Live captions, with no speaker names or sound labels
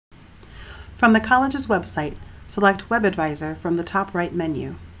From the college's website, select WebAdvisor from the top right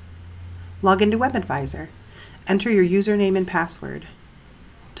menu. Log into WebAdvisor. Enter your username and password.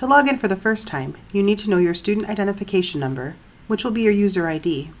 To log in for the first time, you need to know your student identification number, which will be your user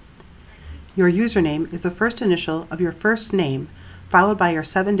ID. Your username is the first initial of your first name, followed by your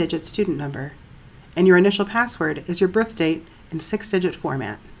 7-digit student number, and your initial password is your birth date in 6-digit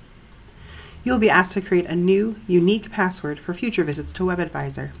format. You will be asked to create a new, unique password for future visits to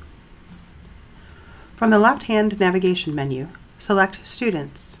WebAdvisor. From the left-hand navigation menu, select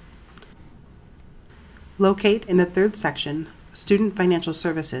Students. Locate in the third section, Student Financial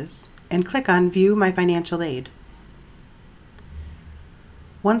Services, and click on View My Financial Aid.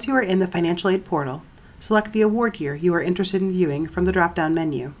 Once you are in the financial aid portal, select the award year you are interested in viewing from the drop-down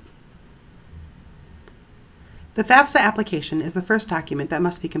menu. The FAFSA application is the first document that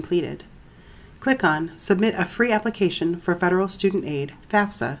must be completed. Click on Submit a Free Application for Federal Student Aid,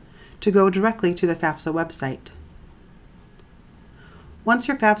 FAFSA, to go directly to the FAFSA website. Once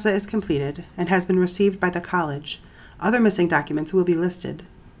your FAFSA is completed and has been received by the college, other missing documents will be listed.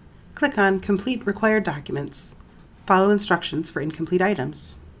 Click on Complete Required Documents. Follow instructions for incomplete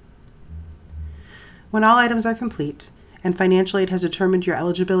items. When all items are complete and financial aid has determined your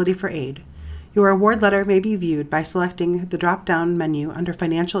eligibility for aid, your award letter may be viewed by selecting the drop-down menu under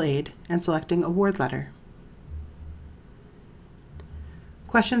Financial Aid and selecting Award Letter.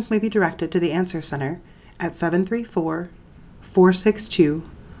 Questions may be directed to the Answer Center at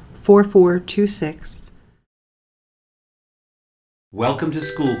 734-462-4426. Welcome to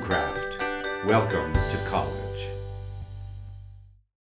Schoolcraft. Welcome to college.